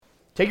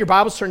Take your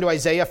Bibles, turn to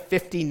Isaiah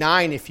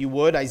 59, if you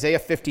would. Isaiah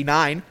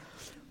 59.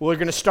 We're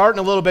going to start in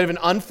a little bit of an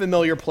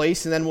unfamiliar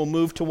place, and then we'll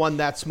move to one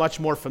that's much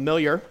more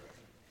familiar.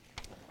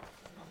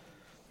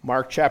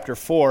 Mark chapter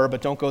 4,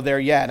 but don't go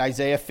there yet.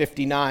 Isaiah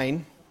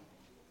 59.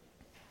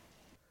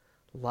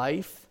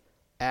 Life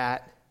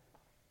at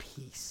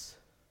peace.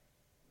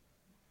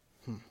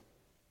 You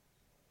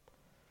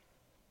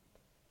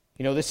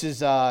know, this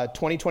is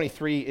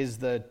 2023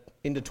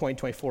 into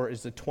 2024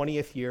 is the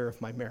 20th year of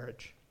my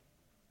marriage,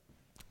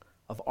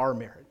 of our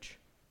marriage.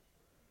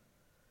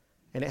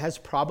 And it has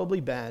probably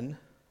been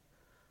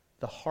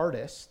the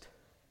hardest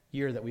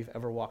year that we've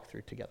ever walked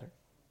through together.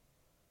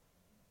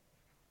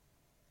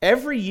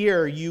 Every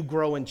year you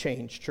grow and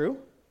change, true?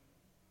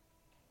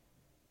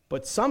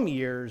 But some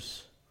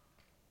years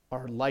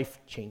are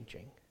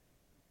life-changing.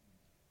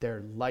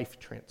 They're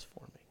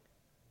life-transforming.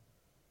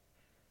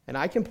 And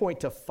I can point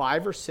to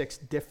 5 or 6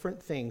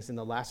 different things in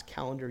the last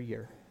calendar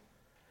year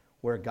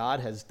where God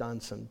has done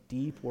some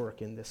deep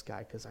work in this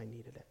guy because I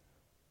needed it.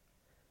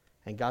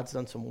 And God's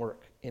done some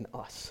work in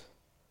us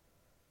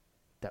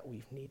that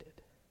we've needed.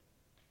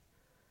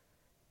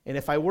 And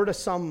if I were to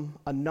sum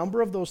a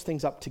number of those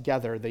things up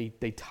together, they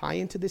tie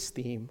into this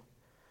theme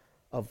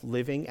of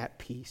living at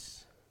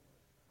peace.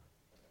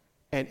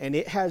 And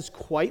it has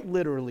quite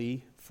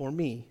literally, for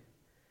me,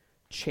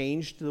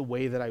 changed the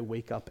way that I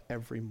wake up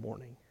every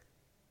morning.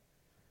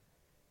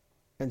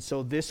 And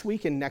so this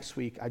week and next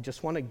week, I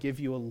just want to give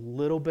you a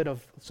little bit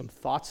of some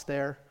thoughts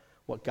there,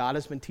 what God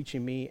has been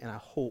teaching me, and I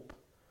hope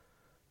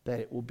that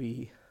it will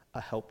be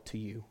a help to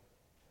you.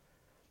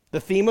 The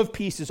theme of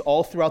peace is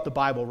all throughout the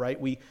Bible,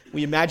 right? We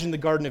imagine the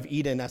Garden of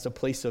Eden as a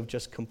place of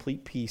just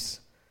complete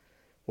peace,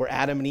 where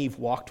Adam and Eve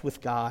walked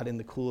with God in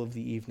the cool of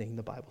the evening,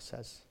 the Bible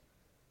says.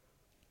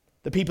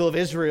 The people of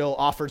Israel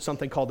offered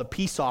something called a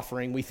peace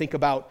offering. We think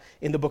about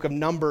in the book of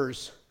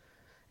Numbers,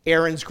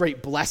 Aaron's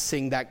great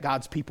blessing that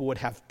God's people would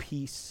have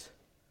peace,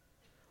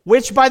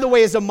 which, by the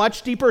way, is a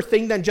much deeper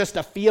thing than just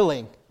a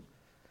feeling.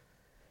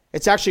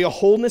 It's actually a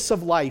wholeness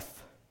of life,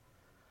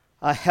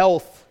 a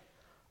health,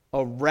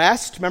 a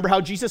rest. Remember how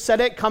Jesus said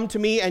it? Come to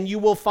me and you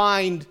will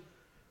find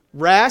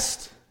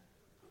rest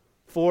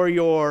for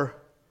your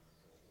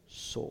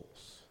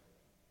souls.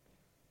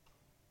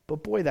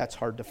 But boy, that's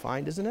hard to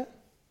find, isn't it?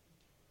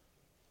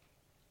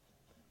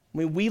 I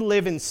mean, we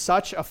live in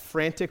such a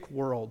frantic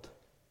world.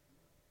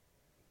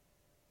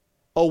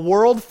 A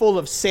world full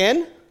of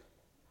sin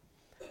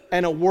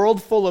and a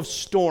world full of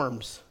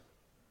storms.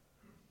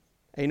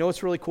 And you know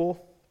what's really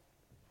cool?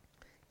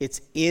 It's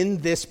in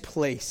this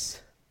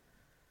place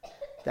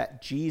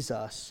that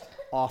Jesus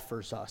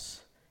offers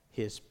us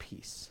his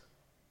peace.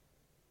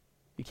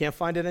 You can't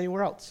find it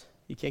anywhere else.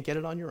 You can't get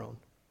it on your own.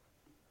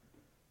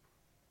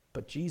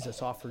 But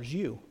Jesus offers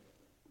you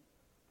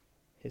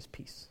his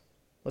peace.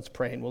 Let's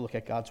pray and we'll look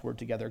at God's word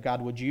together.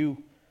 God, would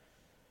you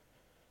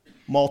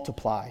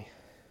multiply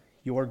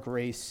your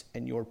grace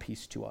and your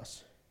peace to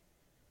us?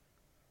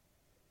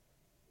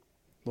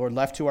 Lord,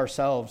 left to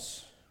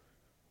ourselves,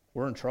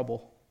 we're in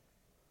trouble.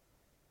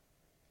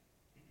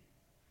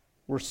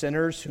 We're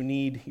sinners who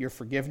need your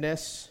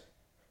forgiveness.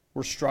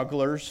 We're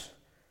strugglers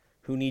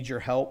who need your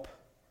help.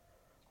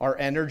 Our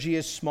energy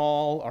is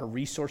small. Our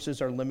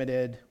resources are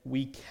limited.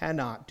 We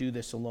cannot do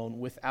this alone.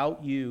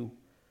 Without you,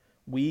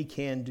 we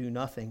can do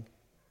nothing.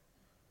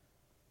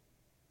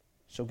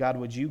 So God,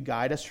 would you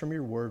guide us from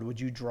your word?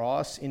 Would you draw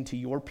us into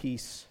your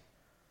peace,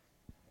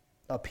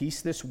 a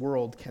peace this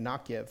world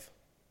cannot give?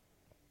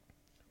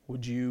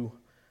 Would you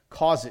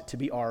cause it to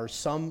be ours?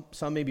 Some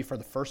maybe for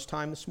the first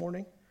time this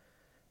morning,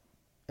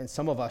 and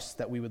some of us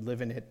that we would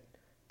live in it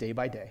day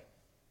by day.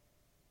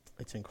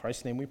 It's in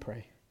Christ's name we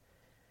pray.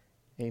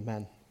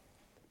 Amen.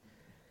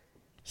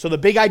 So the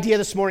big idea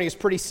this morning is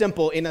pretty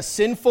simple. In a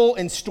sinful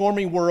and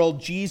stormy world,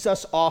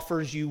 Jesus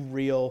offers you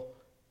real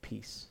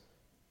peace.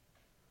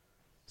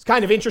 It's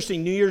kind of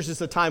interesting. New Year's is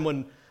the time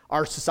when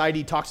our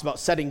society talks about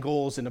setting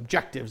goals and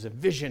objectives and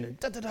vision and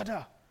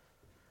da-da-da-da.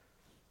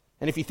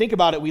 And if you think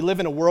about it, we live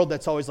in a world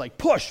that's always like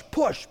push,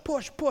 push,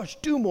 push, push,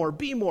 do more,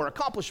 be more,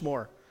 accomplish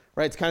more.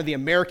 Right? It's kind of the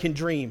American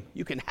dream.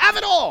 You can have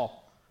it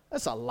all.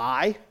 That's a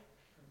lie.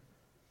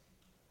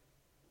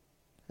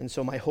 And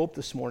so my hope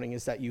this morning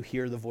is that you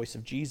hear the voice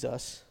of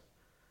Jesus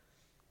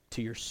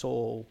to your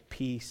soul.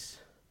 Peace,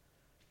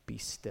 be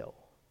still.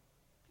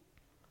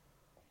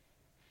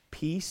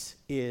 Peace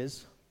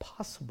is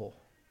possible.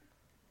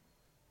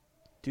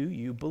 Do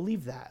you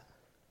believe that?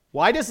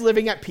 Why does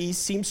living at peace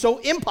seem so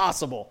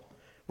impossible?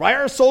 Why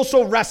are our souls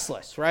so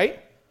restless, right?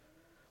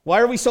 Why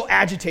are we so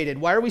agitated?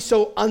 Why are we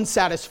so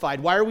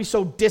unsatisfied? Why are we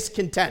so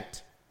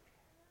discontent?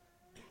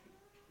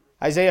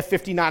 Isaiah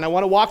 59. I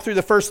want to walk through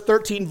the first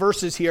 13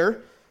 verses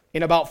here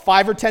in about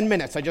 5 or 10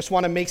 minutes. I just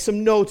want to make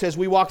some notes as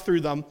we walk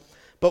through them.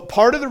 But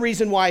part of the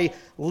reason why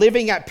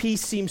living at peace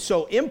seems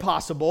so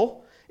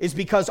impossible is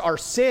because our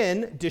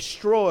sin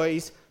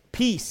destroys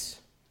peace.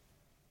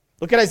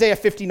 Look at Isaiah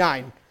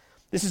 59.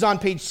 This is on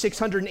page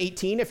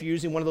 618 if you're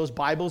using one of those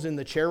Bibles in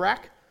the chair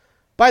rack.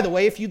 By the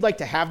way, if you'd like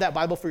to have that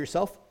Bible for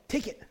yourself,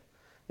 take it.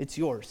 It's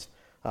yours.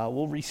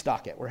 We'll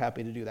restock it. We're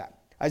happy to do that.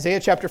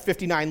 Isaiah chapter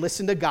 59,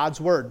 listen to God's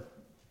word.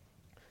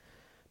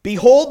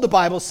 Behold, the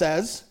Bible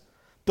says,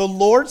 the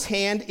Lord's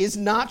hand is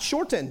not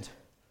shortened,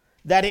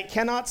 that it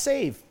cannot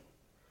save,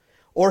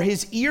 or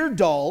his ear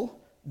dull,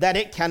 that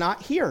it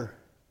cannot hear.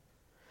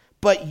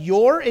 But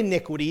your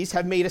iniquities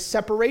have made a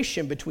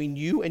separation between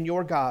you and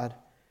your God,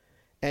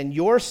 and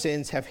your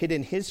sins have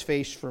hidden his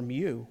face from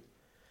you,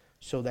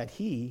 so that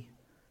he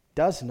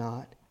does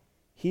not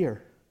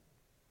hear.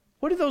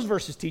 What do those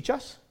verses teach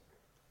us?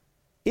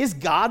 Is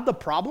God the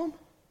problem?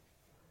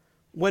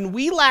 When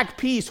we lack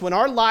peace, when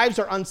our lives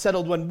are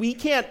unsettled, when we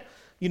can't,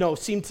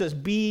 seem to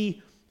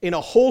be in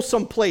a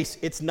wholesome place,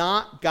 it's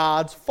not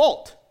God's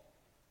fault.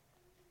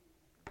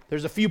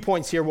 There's a few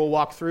points here we'll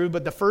walk through,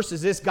 but the first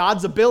is this: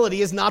 God's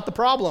ability is not the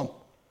problem.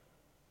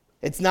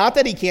 It's not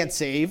that he can't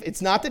save.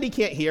 It's not that he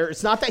can't hear.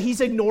 It's not that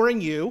he's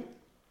ignoring you.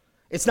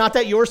 It's not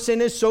that your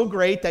sin is so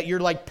great that you're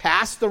like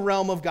past the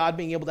realm of God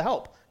being able to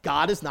help.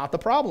 God is not the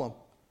problem.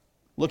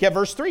 Look at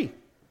verse 3.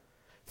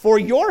 For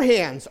your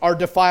hands are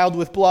defiled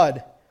with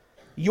blood,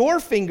 your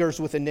fingers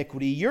with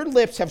iniquity, your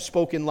lips have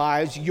spoken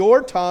lies,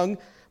 your tongue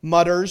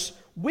mutters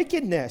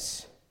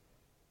wickedness.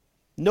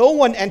 No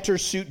one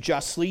enters suit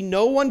justly,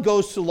 no one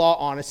goes to law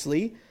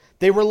honestly.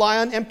 They rely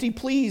on empty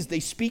pleas, they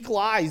speak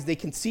lies, they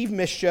conceive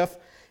mischief,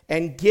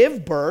 and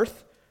give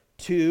birth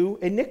to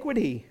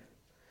iniquity.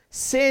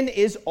 Sin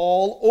is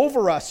all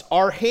over us.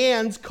 Our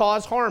hands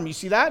cause harm. You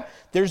see that?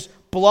 There's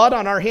blood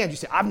on our hands. You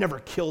say, I've never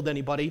killed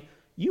anybody.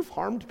 You've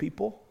harmed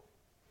people.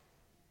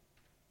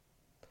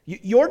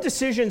 Your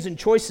decisions and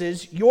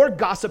choices, your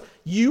gossip,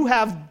 you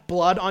have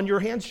blood on your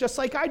hands just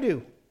like I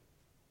do.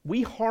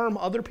 We harm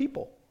other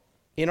people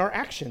in our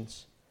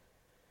actions.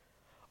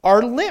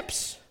 Our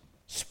lips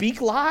speak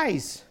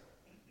lies.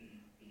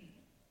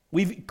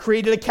 We've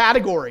created a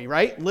category,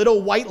 right?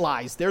 Little white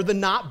lies. They're the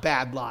not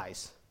bad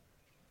lies.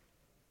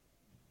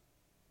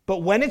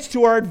 But when it's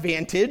to our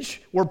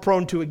advantage, we're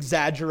prone to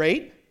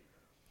exaggerate.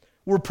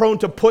 We're prone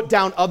to put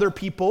down other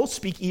people,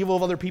 speak evil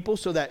of other people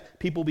so that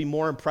people be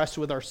more impressed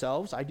with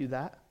ourselves. I do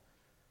that.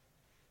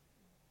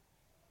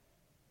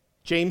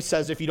 James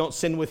says if you don't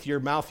sin with your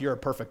mouth, you're a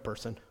perfect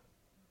person.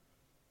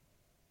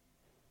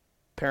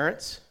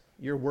 Parents,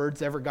 your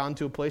words ever gone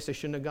to a place they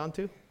shouldn't have gone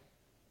to?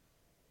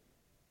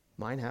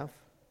 Mine have.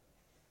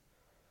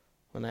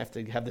 When I have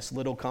to have this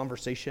little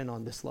conversation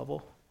on this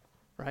level,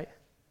 right?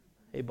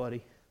 Hey,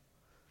 buddy.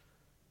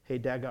 Hey,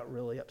 Dad got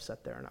really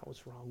upset there and I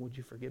was wrong. Would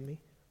you forgive me?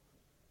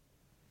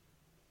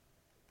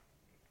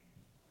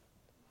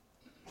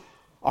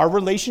 Our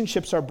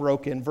relationships are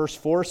broken. Verse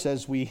 4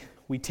 says we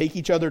take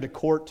each other to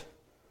court.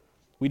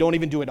 We don't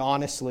even do it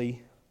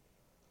honestly.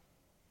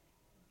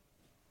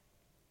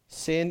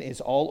 Sin is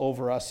all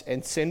over us,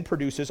 and sin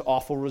produces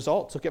awful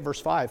results. Look at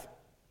verse 5.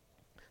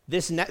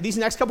 These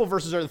next couple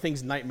verses are the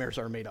things nightmares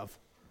are made of.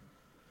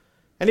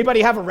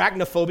 Anybody have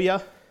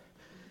arachnophobia?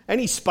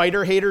 Any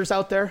spider haters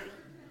out there?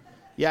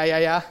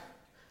 Yeah,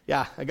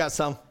 I got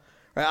some.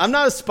 Right, I'm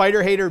not a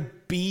spider hater.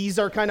 Bees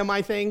are kind of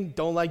my thing.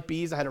 Don't like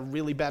bees. I had a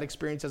really bad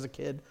experience as a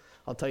kid.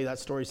 I'll tell you that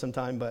story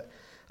sometime, but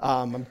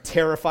I'm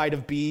terrified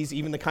of bees,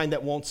 even the kind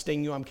that won't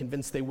sting you. I'm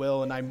convinced they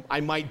will, and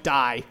I might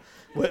die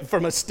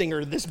from a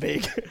stinger this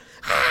big.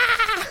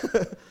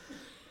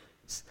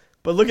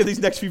 But look at these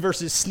next few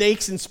verses.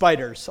 Snakes and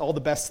spiders, all the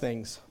best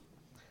things.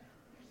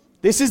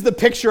 This is the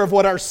picture of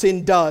what our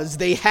sin does.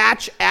 They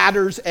hatch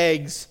adder's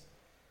eggs.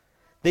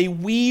 They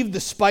weave the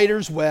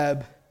spider's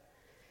web.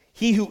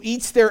 He who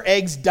eats their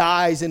eggs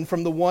dies, and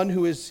from the one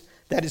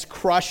that is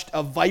crushed,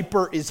 a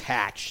viper is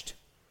hatched.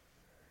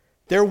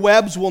 Their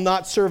webs will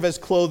not serve as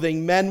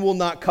clothing. Men will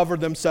not cover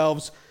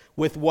themselves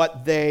with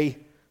what they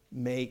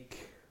make.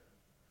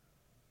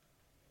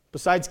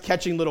 Besides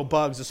catching little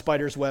bugs, a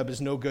spider's web is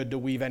no good to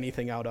weave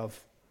anything out of.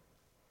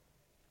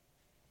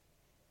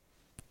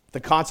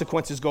 The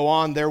consequences go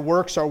on. Their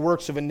works are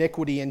works of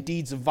iniquity, and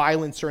deeds of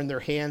violence are in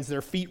their hands.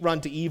 Their feet run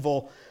to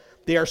evil.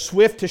 They are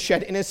swift to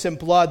shed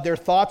innocent blood. Their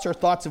thoughts are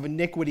thoughts of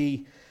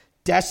iniquity.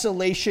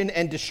 Desolation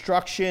and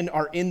destruction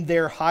are in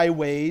their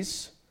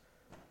highways.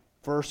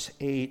 Verse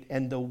 8,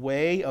 and the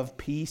way of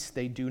peace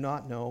they do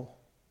not know.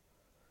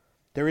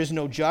 There is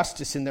no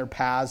justice in their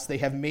paths. They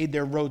have made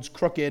their roads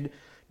crooked.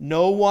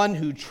 No one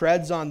who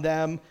treads on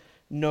them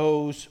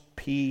knows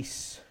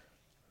peace.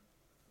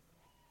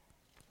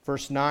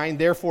 Verse 9,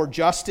 therefore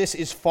justice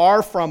is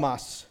far from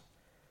us,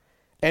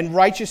 and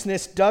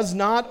righteousness does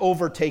not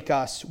overtake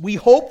us. We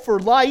hope for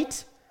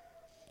light,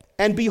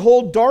 and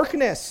behold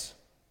darkness,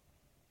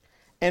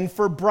 and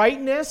for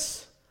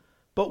brightness,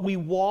 but we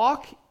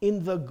walk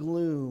in the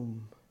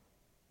gloom.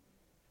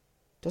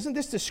 Doesn't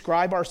this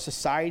describe our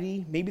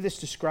society? Maybe this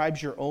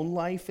describes your own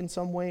life in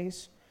some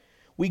ways.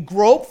 We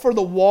grope for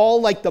the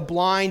wall like the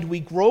blind. We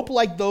grope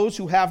like those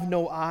who have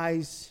no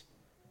eyes.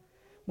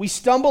 We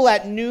stumble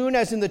at noon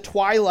as in the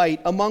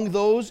twilight. Among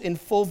those in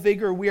full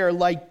vigor, we are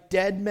like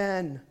dead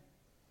men.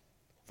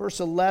 Verse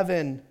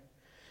 11,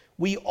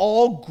 we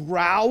all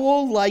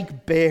growl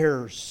like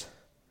bears.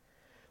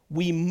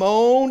 We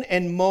moan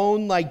and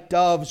moan like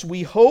doves.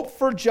 We hope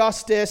for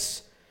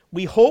justice.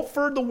 We hope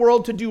for the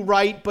world to do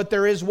right, but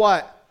there is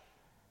what?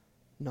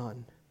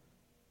 None.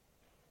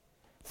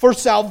 For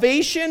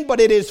salvation, but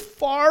it is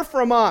far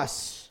from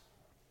us.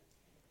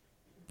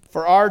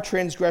 For our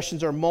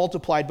transgressions are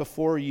multiplied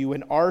before you,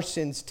 and our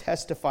sins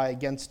testify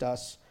against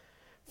us.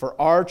 For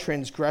our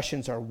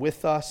transgressions are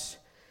with us,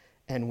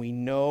 and we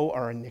know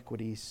our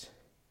iniquities.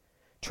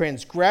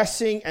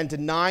 Transgressing and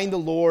denying the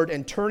Lord,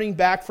 and turning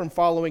back from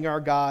following our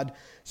God,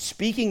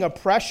 speaking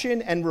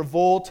oppression and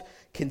revolt,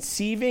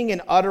 conceiving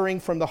and uttering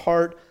from the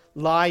heart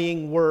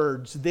lying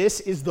words.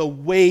 This is the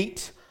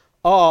weight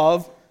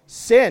of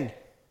sin.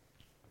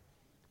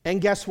 And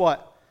guess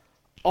what?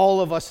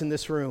 All of us in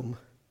this room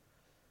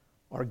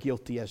are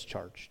guilty as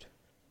charged.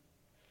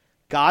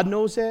 God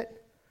knows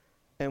it,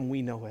 and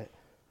we know it.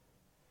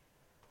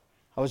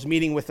 I was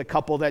meeting with a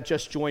couple that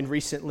just joined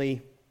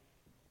recently,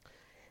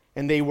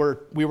 and we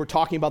were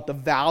talking about the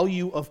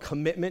value of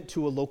commitment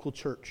to a local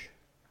church.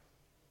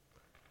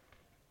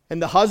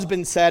 And the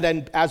husband said,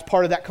 and as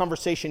part of that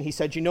conversation, he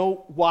said, you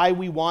know why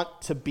we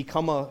want to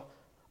become an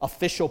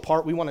official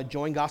part? We want to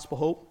join Gospel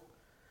Hope?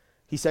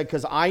 He said,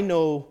 because I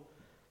know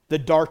the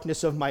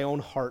darkness of my own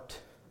heart.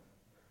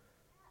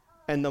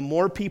 And the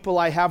more people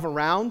I have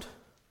around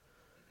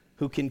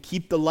who can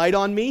keep the light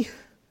on me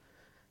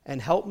and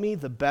help me,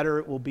 the better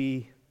it will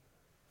be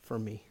for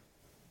me.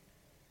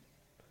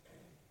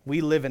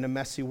 We live in a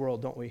messy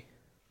world, don't we?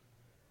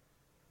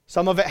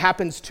 Some of it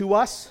happens to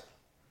us.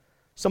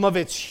 Some of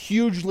it's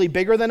hugely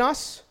bigger than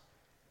us.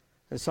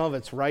 And some of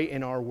it's right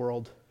in our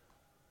world.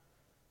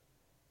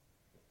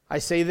 I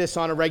say this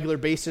on a regular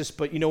basis,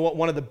 but you know what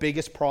one of the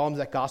biggest problems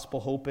at Gospel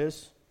Hope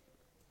is?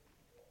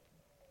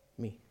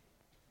 Me.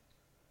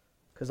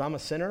 Because I'm a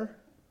sinner,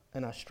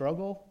 and I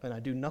struggle, and I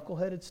do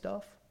knuckleheaded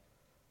stuff.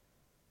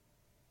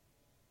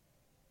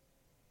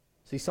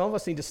 See, some of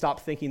us need to stop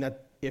thinking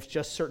that if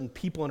just certain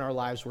people in our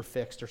lives were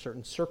fixed or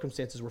certain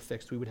circumstances were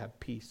fixed, we would have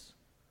peace.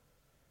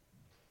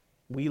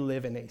 We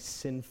live in a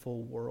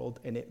sinful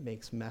world, and it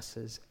makes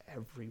messes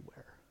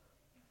everywhere.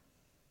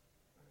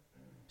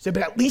 Say,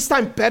 but at least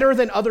I'm better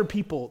than other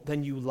people.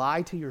 Then you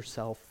lie to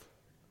yourself.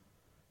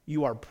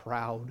 You are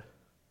proud.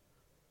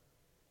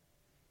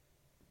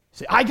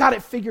 Say, I got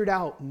it figured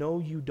out. No,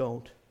 you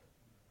don't.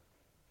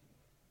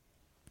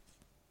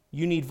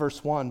 You need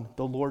verse 1,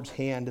 the Lord's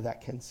hand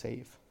that can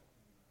save.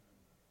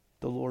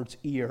 The Lord's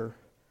ear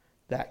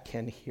that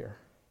can hear.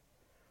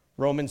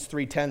 Romans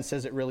 3:10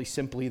 says it really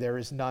simply, there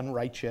is none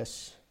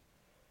righteous.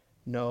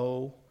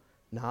 No,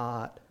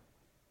 not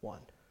one.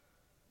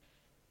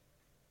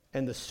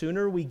 And the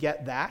sooner we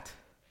get that,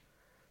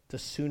 the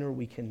sooner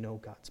we can know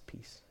God's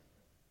peace.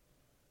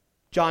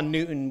 John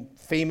Newton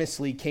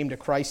famously came to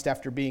Christ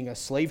after being a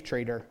slave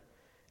trader,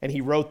 and he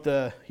wrote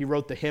the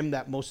hymn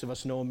that most of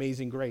us know,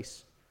 Amazing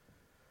Grace.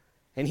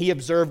 And he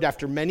observed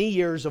after many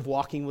years of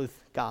walking with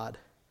God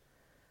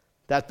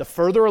that the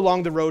further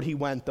along the road he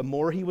went, the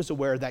more he was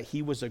aware that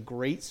he was a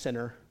great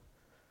sinner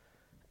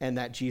and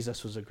that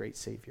Jesus was a great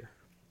Savior.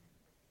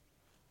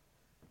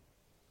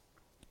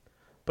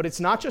 But it's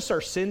not just our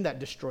sin that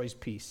destroys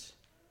peace.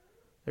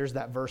 There's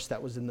that verse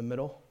that was in the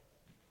middle.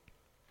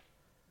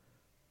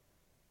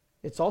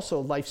 It's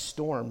also life's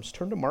storms.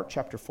 Turn to Mark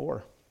chapter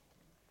 4.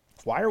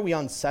 Why are we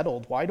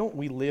unsettled? Why don't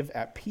we live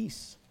at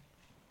peace?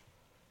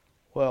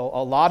 Well,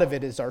 a lot of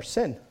it is our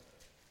sin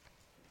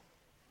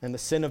and the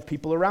sin of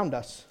people around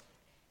us.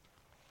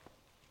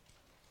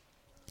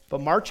 But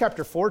Mark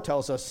chapter 4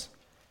 tells us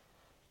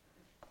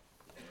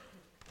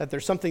that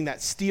there's something that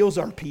steals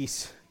our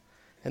peace,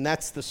 and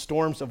that's the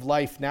storms of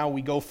life. Now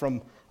we go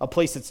from a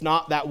place that's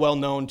not that well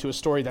known to a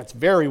story that's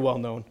very well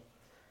known.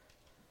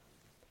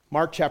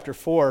 Mark chapter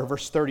 4,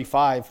 verse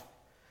 35.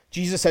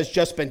 Jesus has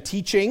just been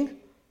teaching.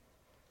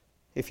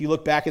 If you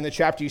look back in the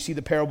chapter, you see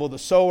the parable of the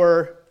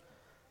sower,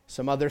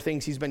 some other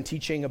things he's been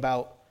teaching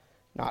about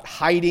not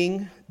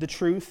hiding the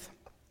truth,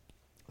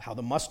 how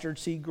the mustard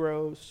seed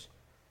grows.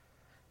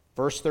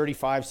 Verse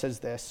 35 says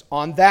this,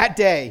 on that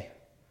day,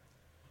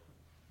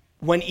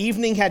 when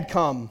evening had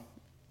come,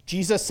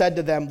 Jesus said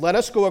to them, let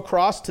us go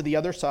across to the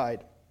other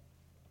side.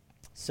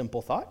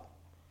 Simple thought.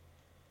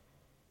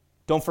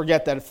 Don't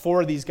forget that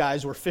 4 of these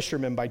guys were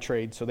fishermen by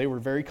trade, so they were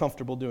very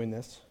comfortable doing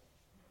this.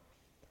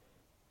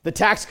 The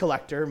tax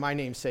collector, my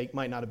namesake,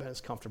 might not have been as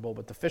comfortable,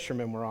 but the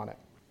fishermen were on it.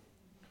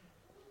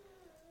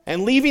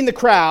 And leaving the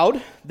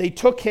crowd, they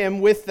took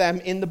him with them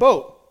in the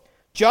boat,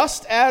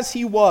 just as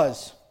he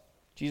was.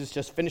 Jesus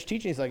just finished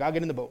teaching. He's like, I'll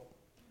get in the boat.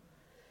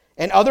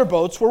 And other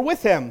boats were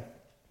with him.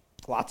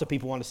 Lots of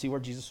people wanted to see where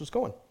Jesus was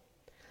going.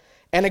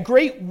 And a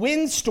great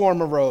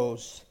windstorm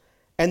arose,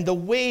 and the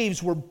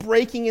waves were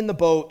breaking in the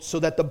boat so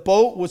that the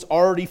boat was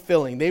already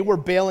filling. They were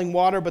bailing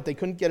water, but they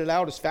couldn't get it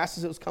out as fast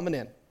as it was coming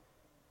in.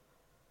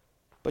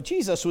 But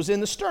Jesus was in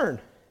the stern,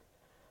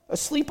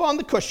 asleep on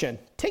the cushion,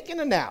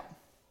 taking a nap.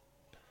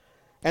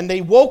 And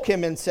they woke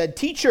him and said,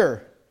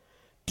 Teacher,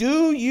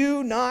 do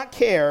you not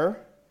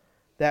care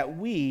that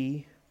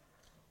we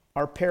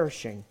are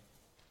perishing?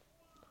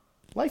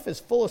 Life is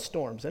full of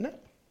storms, isn't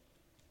it?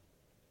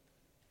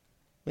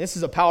 This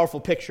is a powerful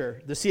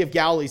picture. The Sea of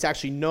Galilee is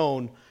actually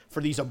known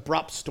for these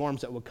abrupt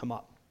storms that would come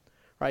up,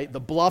 right? The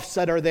bluffs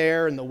that are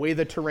there and the way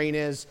the terrain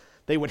is,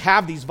 they would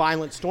have these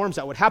violent storms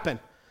that would happen.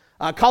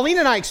 Colleen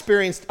and I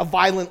experienced a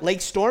violent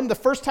lake storm the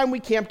first time we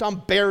camped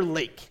on Bear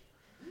Lake.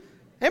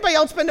 Anybody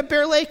else been to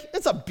Bear Lake?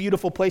 It's a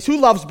beautiful place. Who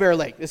loves Bear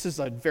Lake? This is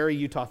a very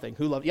Utah thing.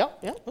 Who loves? Yeah,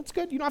 that's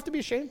good. You don't have to be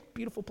ashamed.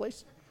 Beautiful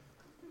place.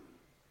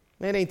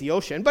 It ain't the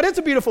ocean, but it's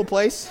a beautiful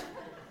place.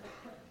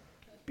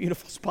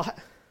 Beautiful spot.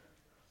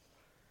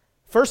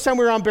 First time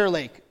we were on Bear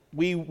Lake,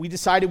 we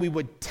decided we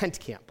would tent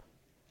camp.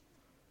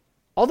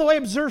 Although I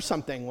observed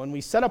something when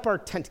we set up our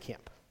tent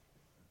camp.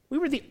 We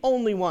were the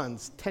only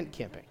ones tent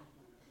camping.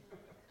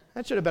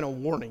 That should have been a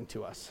warning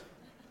to us.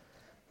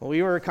 Well,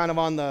 we were kind of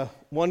on the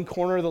one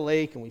corner of the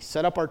lake, and we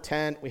set up our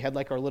tent. We had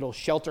like our little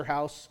shelter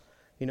house.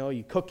 You know,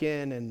 you cook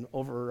in and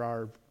over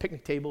our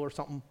picnic table or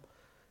something.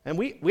 And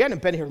we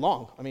hadn't been here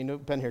long. I mean,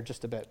 we've been here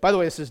just a bit. By the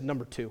way, this is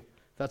number 2.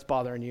 If that's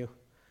bothering you.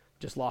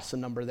 Just lost a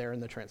number there in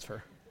the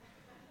transfer.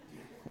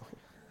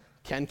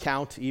 Can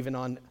count even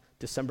on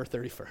December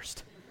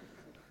 31st.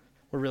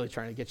 We're really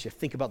trying to get you to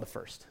think about the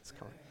first. It's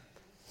coming.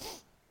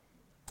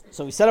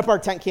 So we set up our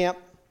tent camp,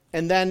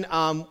 and then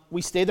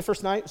we stayed the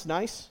first night. It was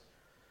nice.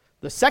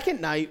 The second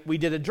night, we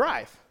did a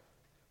drive.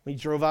 We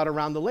drove out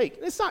around the lake.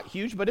 It's not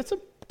huge, but it's a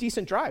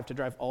decent drive to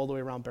drive all the way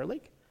around Bear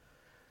Lake.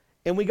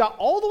 And we got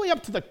all the way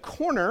up to the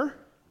corner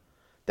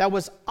that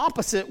was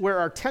opposite where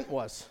our tent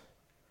was.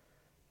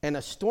 And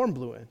a storm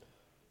blew in.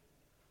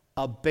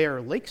 A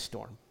Bear Lake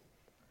storm.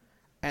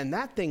 And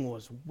that thing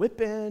was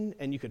whipping,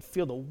 and you could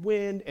feel the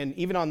wind. And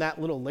even on that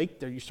little lake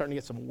there, you're starting to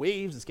get some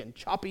waves. It's getting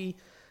choppy.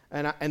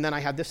 And then I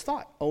had this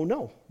thought, oh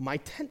no, my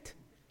tent.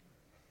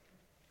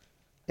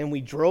 And we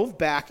drove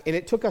back, and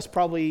it took us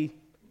probably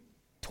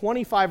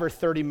 25 or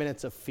 30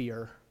 minutes of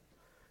fear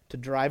to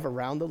drive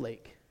around the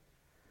lake.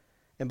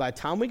 And by the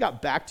time we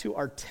got back to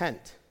our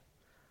tent,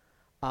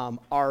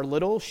 our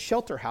little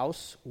shelter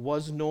house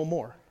was no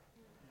more.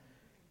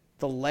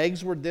 The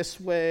legs were this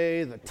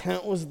way, the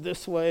tent was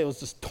this way, it was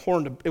just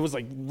it was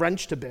like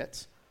wrenched to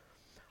bits.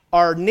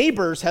 Our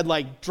neighbors had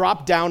like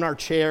dropped down our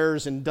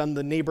chairs and done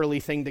the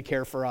neighborly thing to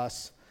care for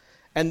us.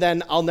 And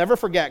then I'll never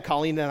forget,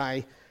 Colleen and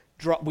I,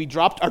 we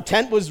dropped, our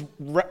tent was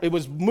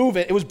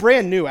moving. It was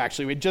brand new,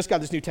 actually. We just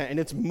got this new tent, and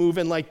it's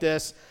moving like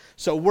this.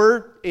 So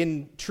we're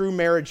in true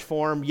marriage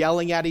form,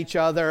 yelling at each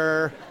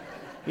other,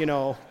 you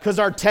know, because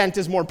our tent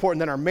is more important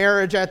than our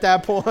marriage at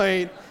that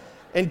point.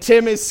 And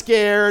Tim is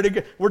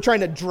scared. We're trying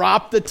to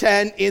drop the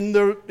tent in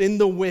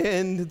the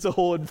wind. It's a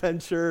whole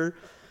adventure.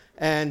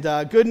 And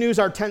good news,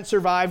 our tent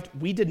survived.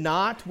 We did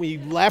not. We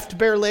left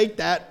Bear Lake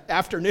that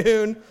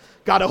afternoon,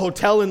 got a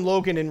hotel in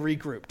Logan, and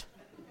regrouped.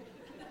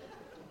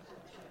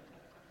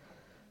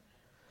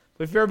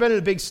 But if you've ever been in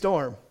a big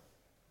storm,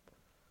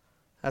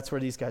 that's where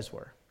these guys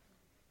were.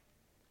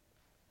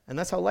 And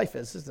that's how life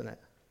is, isn't it?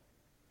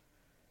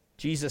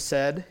 Jesus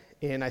said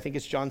in, I think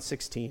it's John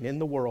 16, in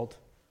the world,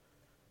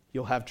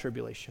 you'll have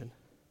tribulation.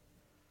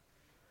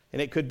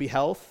 And it could be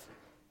health,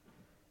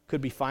 could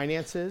be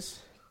finances,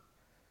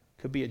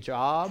 could be a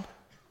job,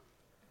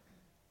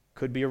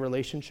 could be a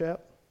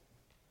relationship,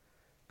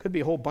 could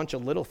be a whole bunch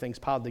of little things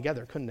piled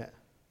together, couldn't it?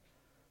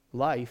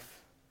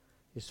 Life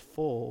is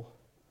full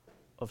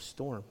of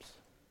storms.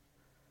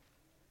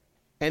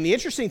 And the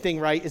interesting thing,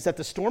 right, is that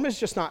the storm is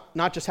just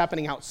not just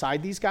happening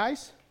outside these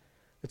guys,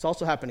 it's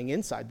also happening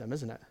inside them,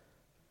 isn't it?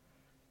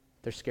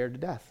 They're scared to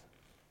death.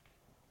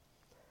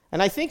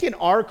 And I think in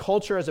our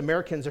culture as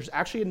Americans, there's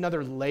actually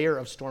another layer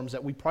of storms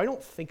that we probably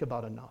don't think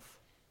about enough.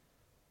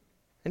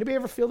 Anybody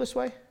ever feel this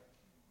way?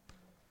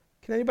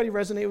 Can anybody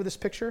resonate with this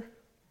picture?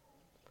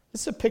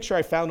 This is a picture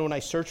I found when I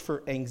searched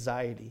for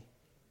anxiety.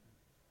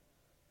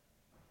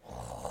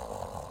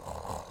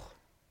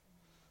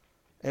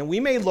 And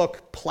we may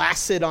look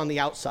placid on the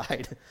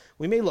outside.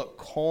 We may look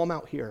calm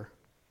out here.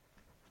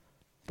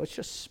 But it's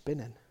just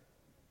spinning.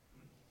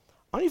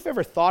 I don't know if you've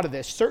ever thought of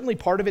this. Certainly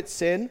part of it's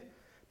sin.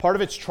 Part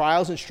of it's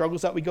trials and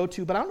struggles that we go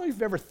to. But I don't know if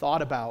you've ever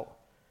thought about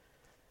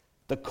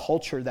the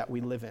culture that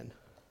we live in.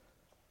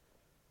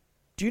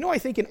 Do you know, I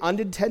think an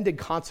unintended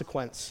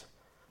consequence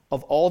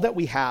of all that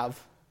we have,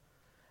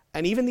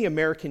 and even the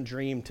American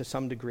dream to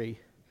some degree,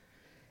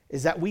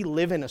 is that we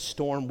live in a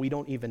storm we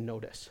don't even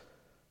notice.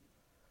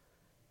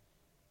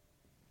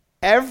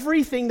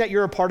 Everything that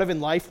you're a part of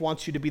in life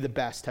wants you to be the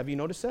best. Have you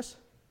noticed this?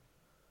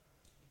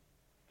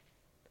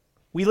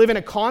 We live in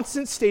a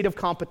constant state of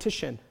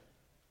competition.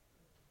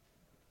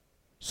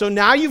 So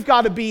now you've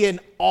got to be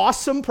an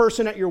awesome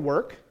person at your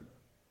work.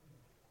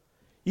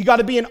 You got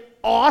to be an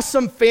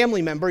awesome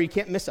family member. You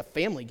can't miss a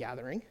family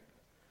gathering.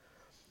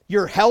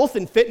 Your health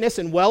and fitness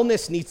and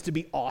wellness needs to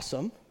be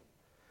awesome. You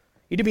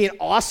need to be an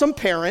awesome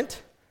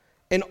parent,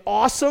 an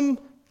awesome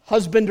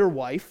husband or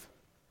wife.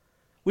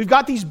 We've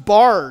got these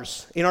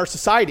bars in our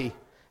society,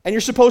 and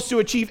you're supposed to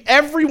achieve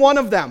every one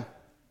of them.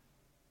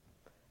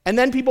 And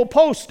then people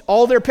post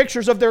all their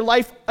pictures of their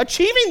life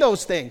achieving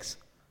those things.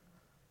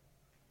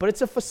 But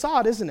it's a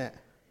facade, isn't it?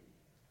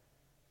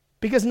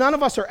 Because none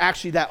of us are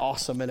actually that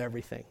awesome at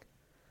everything.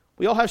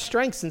 We all have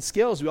strengths and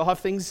skills. We all have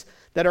things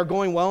that are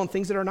going well and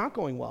things that are not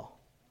going well.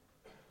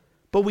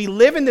 But we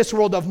live in this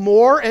world of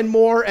more and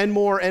more and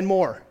more and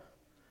more.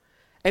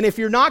 And if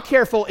you're not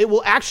careful, it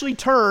will actually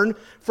turn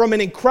from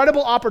an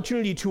incredible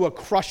opportunity to a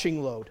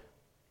crushing load.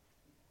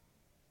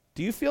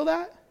 Do you feel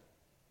that?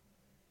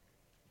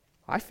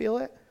 I feel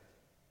it.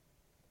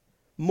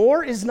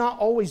 More is not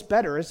always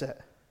better, is it?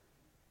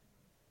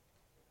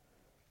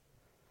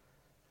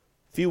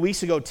 A few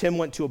weeks ago, Tim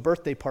went to a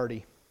birthday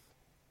party.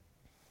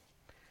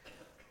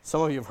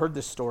 Some of you have heard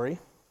this story.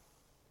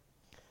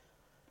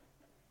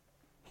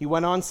 He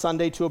went on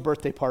Sunday to a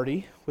birthday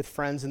party with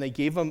friends, and they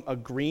gave him a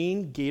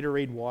green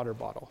Gatorade water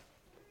bottle.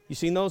 You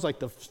seen those? Like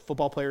the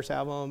football players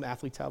have them,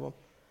 athletes have them.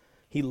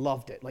 He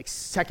loved it, like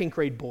second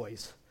grade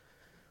boys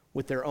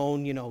with their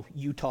own,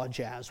 Utah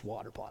Jazz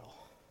water bottle.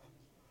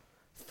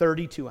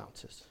 32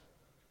 ounces.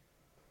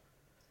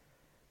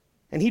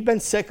 And he'd been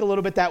sick a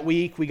little bit that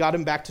week. We got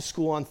him back to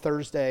school on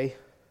Thursday.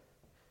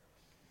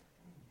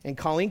 And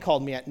Colleen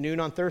called me at noon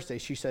on Thursday.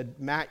 She said,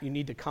 Matt, you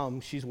need to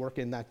come. She's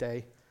working that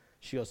day.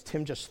 She goes,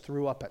 Tim just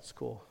threw up at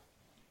school.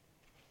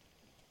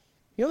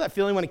 You know that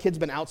feeling when a kid's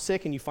been out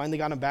sick and you finally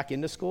got him back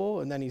into school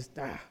and then he's,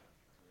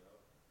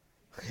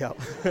 Yep.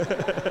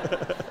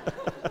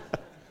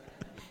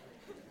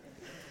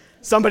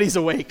 Somebody's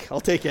awake.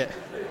 I'll take it.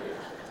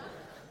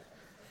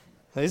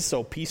 This is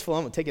so peaceful.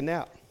 I'm going to take a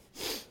nap.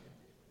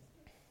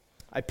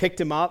 I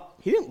picked him up.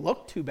 He didn't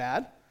look too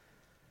bad.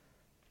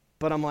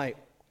 But I'm like,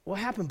 what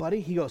happened, buddy?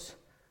 He goes,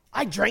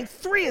 I drank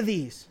 3 of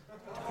these.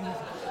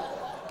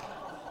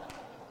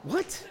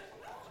 What?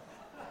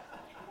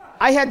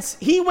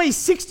 He weighs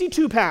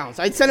 62 pounds.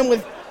 I'd sent him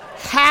with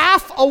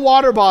half a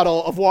water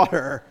bottle of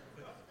water.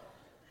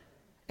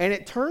 And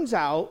it turns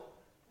out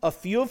a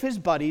few of his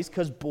buddies,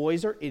 because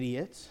boys are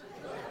idiots,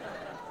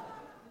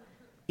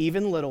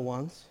 even little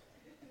ones,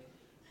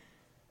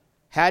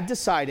 had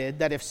decided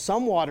that if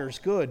some water's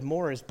good,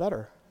 more is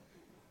better.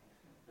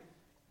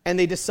 And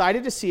they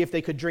decided to see if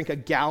they could drink a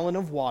gallon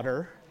of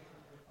water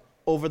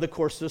over the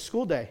course of the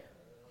school day.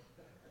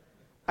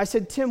 I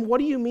said, Tim, what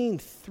do you mean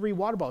 3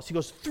 water bottles? He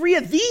goes, 3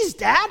 of these,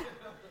 Dad?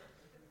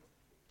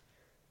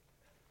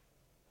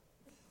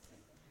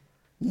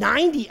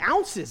 90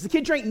 ounces. The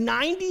kid drank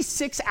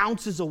 96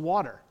 ounces of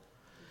water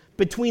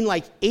between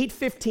like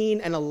 8:15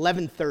 and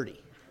 11:30.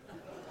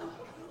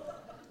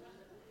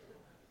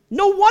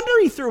 No wonder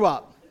he threw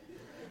up.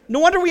 No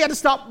wonder we had to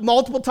stop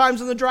multiple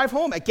times on the drive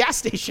home at gas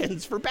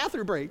stations for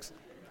bathroom breaks.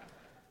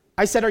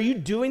 I said, are you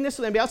doing this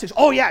with anybody else? He goes,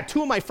 oh yeah,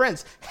 2 of my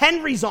friends.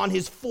 Henry's on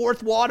his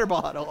 4th water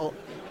bottle.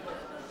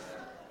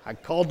 I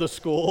called the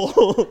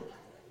school.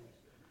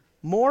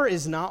 More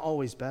is not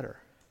always better.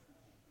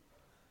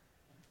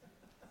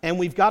 And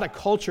we've got a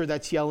culture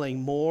that's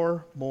yelling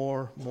more,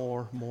 more,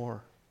 more,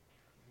 more.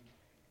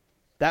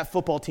 That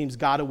football team's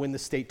got to win the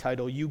state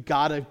title. You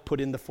got to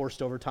put in the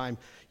forced overtime.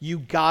 You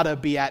got to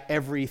be at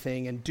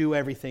everything and do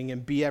everything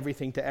and be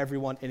everything to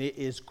everyone, and it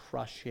is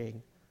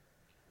crushing.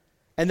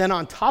 And then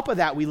on top of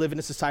that, we live in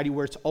a society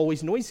where it's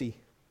always noisy.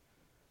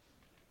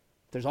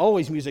 There's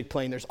always music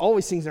playing. There's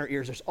always things in our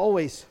ears.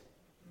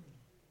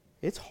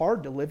 It's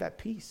hard to live at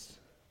peace.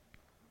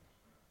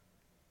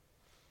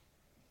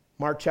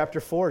 Mark chapter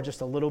 4,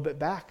 just a little bit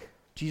back.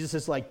 Jesus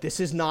is like, this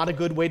is not a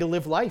good way to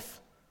live life.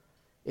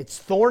 It's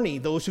thorny,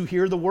 those who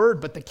hear the word,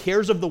 but the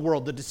cares of the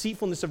world, the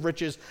deceitfulness of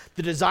riches,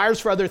 the desires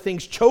for other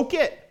things choke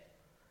it.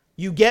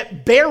 You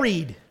get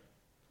buried.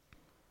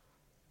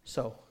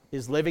 So,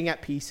 is living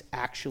at peace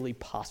actually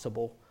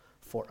possible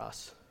for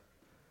us?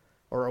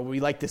 Or are we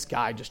like this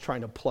guy just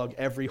trying to plug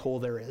every hole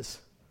there is?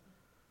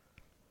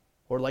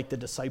 Or like the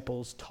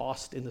disciples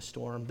tossed in the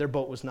storm. Their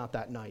boat was not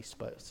that nice,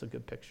 but it's a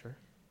good picture.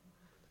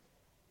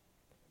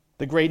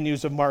 The great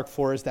news of Mark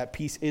 4 is that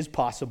peace is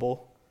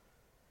possible,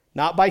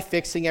 not by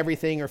fixing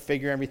everything or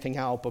figuring everything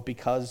out, but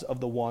because of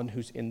the one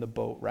who's in the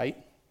boat,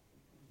 right?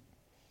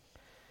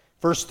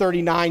 Verse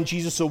 39,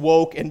 Jesus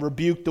awoke and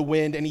rebuked the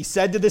wind, and he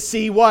said to the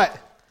sea, what?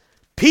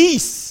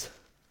 Peace,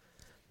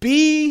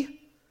 be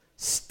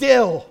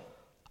still.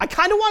 I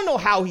kind of want to know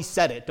how he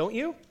said it, don't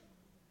you?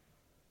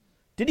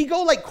 Did he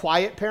go like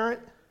quiet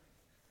parent?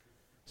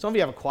 Some of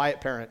you have a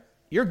quiet parent.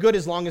 You're good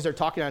as long as they're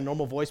talking on a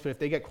normal voice, but if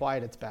they get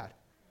quiet, it's bad.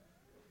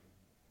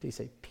 Did he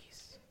say,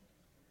 peace,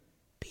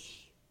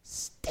 be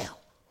still?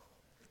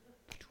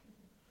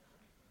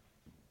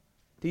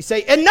 Did he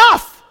say,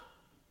 enough?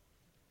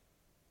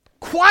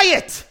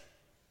 Quiet.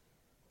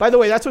 By the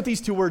way, that's what these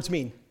 2 words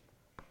mean.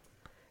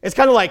 It's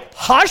kind of like,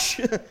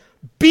 hush,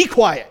 be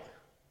quiet.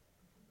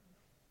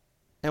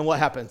 And what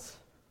happens?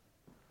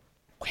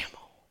 Whammo.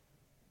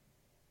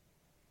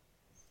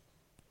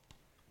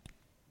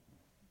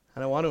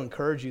 And I want to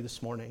encourage you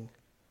this morning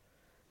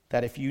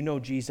that if you know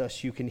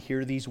Jesus, you can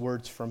hear these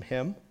words from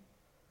him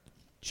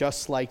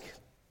just like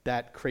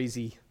that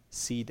crazy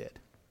sea did.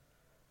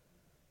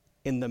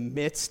 In the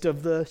midst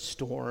of the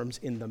storms,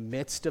 in the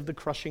midst of the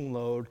crushing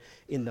load,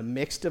 in the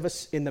midst of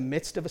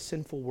a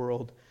sinful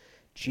world,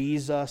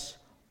 Jesus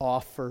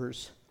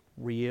offers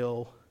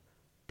real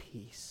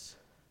peace.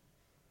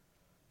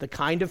 The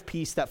kind of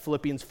peace that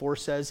Philippians 4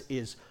 says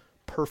is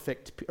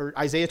perfect, or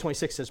Isaiah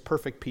 26 says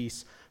perfect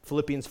peace.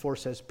 Philippians 4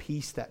 says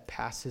peace that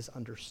passes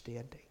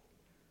understanding.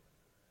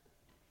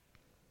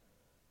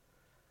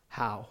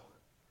 How?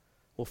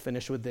 we'll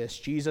finish with this.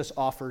 Jesus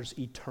offers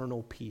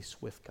eternal peace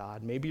with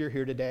God. Maybe you're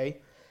here today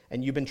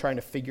and you've been trying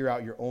to figure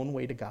out your own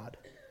way to God.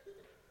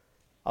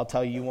 I'll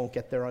tell you, you won't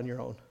get there on your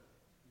own.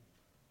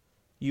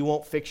 You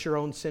won't fix your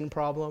own sin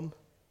problem.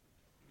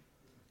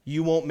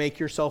 You won't make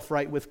yourself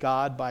right with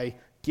God by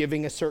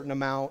giving a certain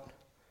amount,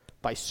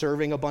 by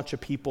serving a bunch of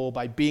people,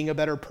 by being a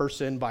better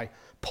person, by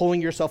pulling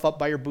yourself up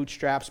by your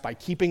bootstraps, by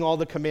keeping all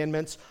the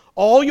commandments.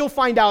 All you'll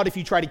find out if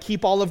you try to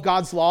keep all of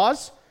God's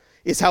laws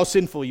is how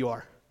sinful you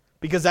are,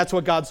 because that's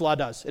what God's law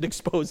does. It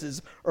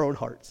exposes our own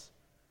hearts.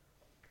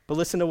 But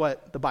listen to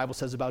what the Bible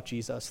says about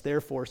Jesus.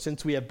 Therefore,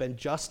 since we have been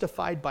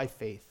justified by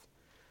faith,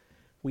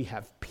 we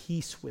have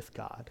peace with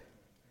God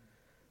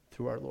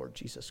through our Lord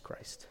Jesus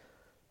Christ.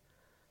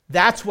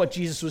 That's what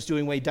Jesus was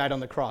doing when he died on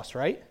the cross,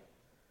 right?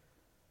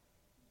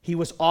 He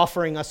was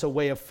offering us a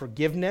way of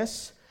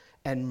forgiveness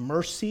and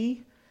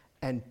mercy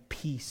and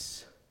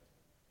peace.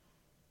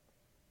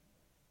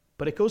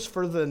 But it goes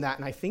further than that,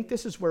 and I think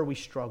this is where we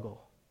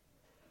struggle.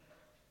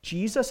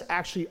 Jesus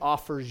actually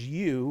offers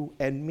you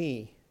and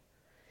me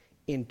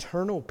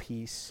internal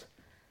peace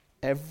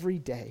every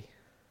day.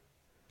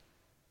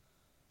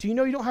 Do you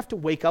know you don't have to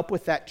wake up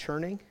with that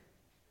churning?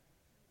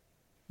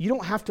 You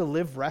don't have to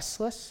live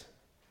restless.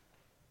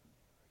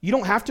 You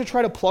don't have to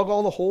try to plug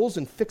all the holes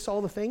and fix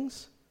all the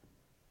things.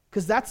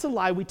 Because that's the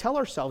lie we tell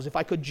ourselves. If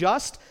I could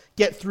just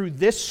get through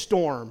this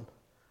storm,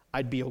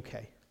 I'd be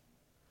okay.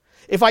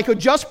 If I could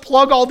just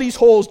plug all these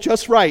holes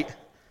just right,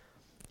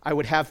 I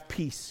would have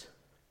peace.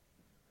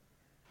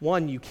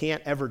 One, you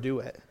can't ever do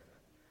it.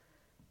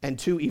 And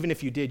two, even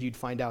if you did, you'd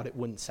find out it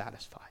wouldn't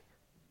satisfy.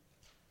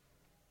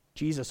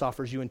 Jesus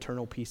offers you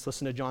eternal peace.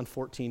 Listen to John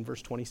 14,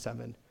 verse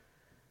 27.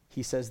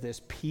 He says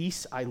this,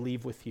 "Peace I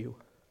leave with you.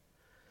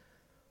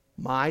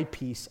 My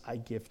peace I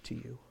give to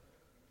you."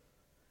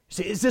 You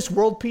say, is this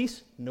world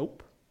peace?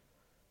 Nope.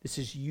 This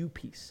is you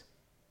peace.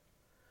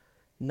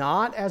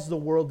 Not as the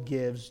world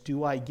gives,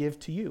 do I give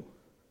to you.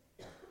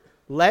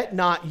 Let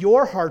not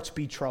your hearts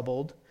be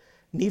troubled,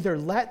 neither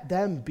let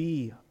them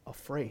be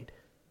afraid.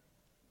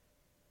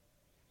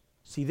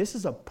 See, this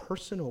is a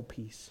personal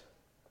peace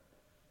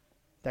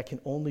that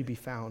can only be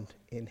found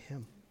in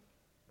him.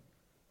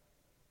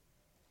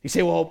 You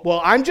say,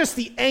 well, I'm just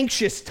the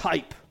anxious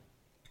type.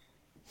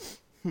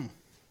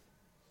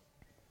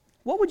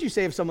 What would you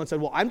say if someone said,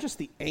 well, I'm just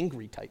the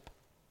angry type?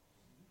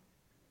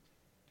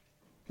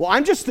 Well,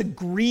 I'm just the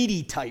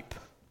greedy type.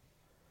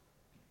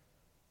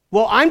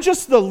 Well, I'm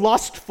just the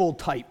lustful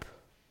type.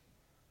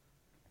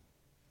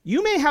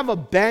 You may have a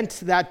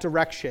bent that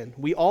direction.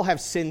 We all have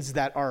sins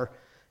that are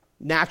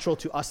natural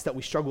to us that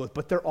we struggle with,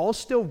 but they're all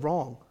still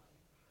wrong.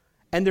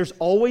 And there's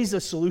always a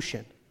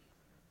solution.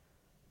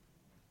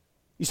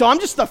 So I'm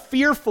just the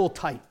fearful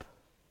type.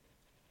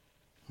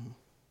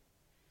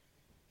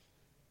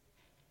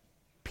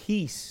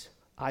 Peace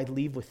I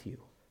leave with you.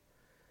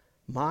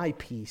 My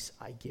peace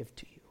I give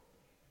to you.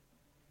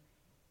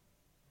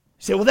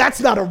 You say, well,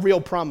 that's not a real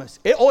promise.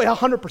 It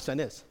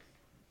 100% is.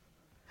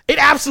 It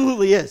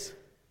absolutely is.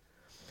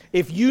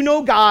 If you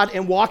know God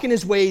and walk in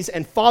his ways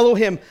and follow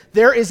him,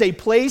 there is a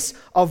place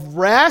of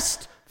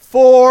rest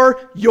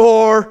for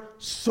your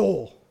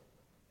soul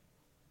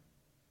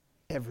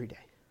every day.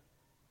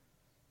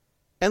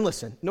 And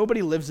listen,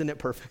 nobody lives in it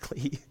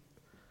perfectly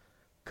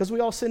because we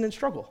all sin and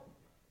struggle.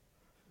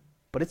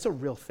 But it's a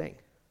real thing.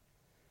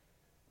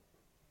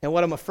 And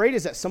what I'm afraid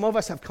is that some of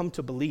us have come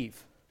to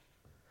believe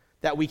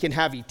that we can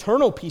have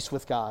eternal peace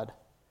with God,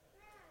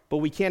 but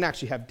we can't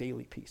actually have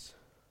daily peace.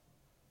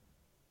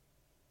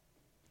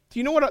 Do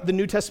you know what the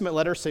New Testament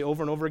letters say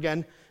over and over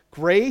again?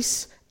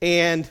 Grace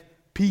and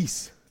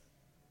peace.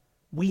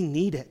 We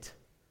need it.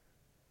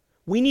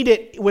 We need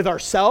it with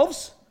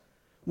ourselves.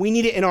 We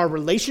need it in our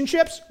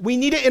relationships. We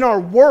need it in our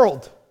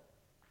world.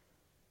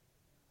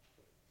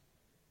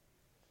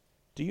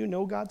 Do you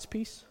know God's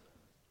peace?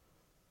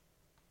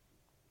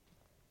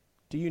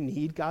 Do you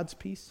need God's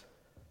peace?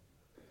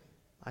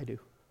 I do.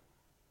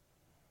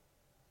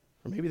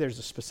 Or maybe there's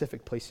a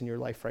specific place in your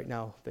life right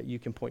now that you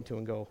can point to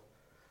and go,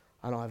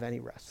 I don't have any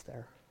rest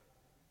there.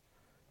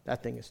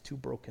 That thing is too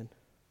broken.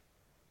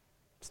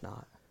 It's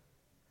not.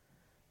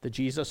 The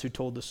Jesus who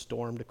told the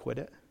storm to quit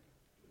it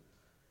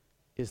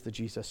is the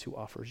Jesus who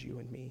offers you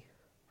and me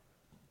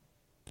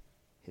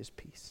his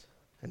peace.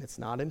 And it's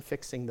not in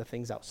fixing the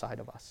things outside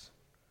of us.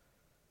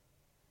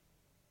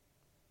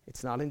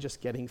 It's not in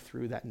just getting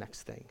through that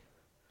next thing.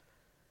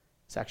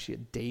 It's actually a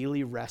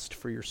daily rest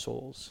for your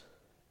souls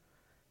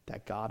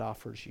that God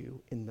offers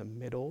you in the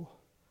middle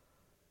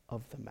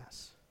of the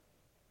mess.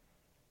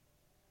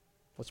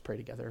 Let's pray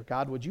together.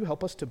 God, would you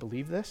help us to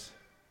believe this?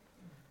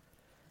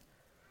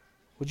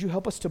 Would you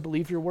help us to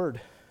believe your word,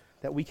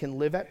 that we can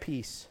live at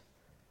peace,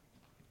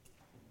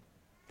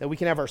 that we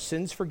can have our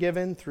sins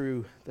forgiven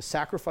through the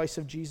sacrifice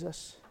of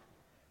Jesus,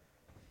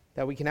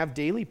 that we can have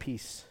daily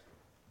peace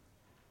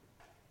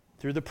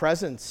through the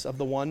presence of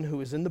the one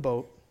who is in the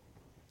boat,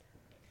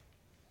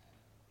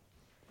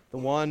 the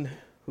one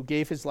who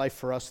gave his life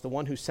for us, the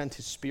one who sent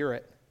his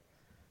Spirit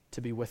to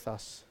be with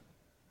us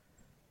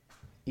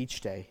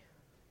each day.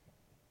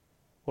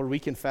 Lord, we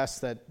confess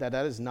that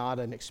is not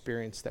an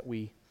experience that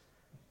we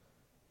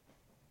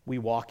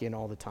walk in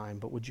all the time,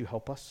 but would you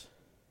help us?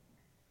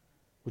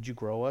 Would you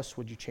grow us?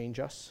 Would you change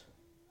us?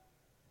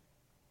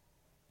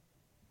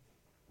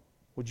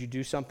 Would you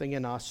do something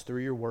in us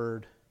through your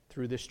word,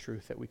 through this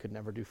truth that we could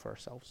never do for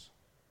ourselves?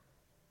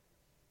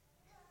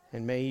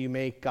 And may you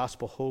make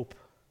Gospel Hope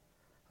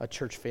a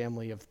church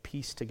family of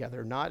peace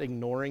together, not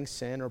ignoring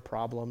sin or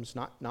problems,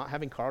 not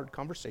having hard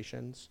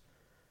conversations,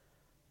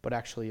 but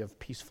actually of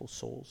peaceful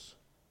souls.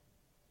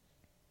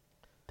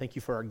 Thank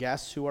you for our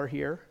guests who are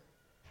here.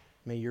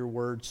 May your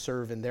word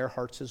serve in their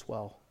hearts as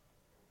well.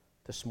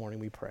 This morning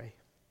we pray.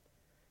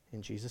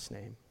 In Jesus'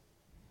 name,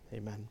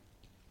 amen.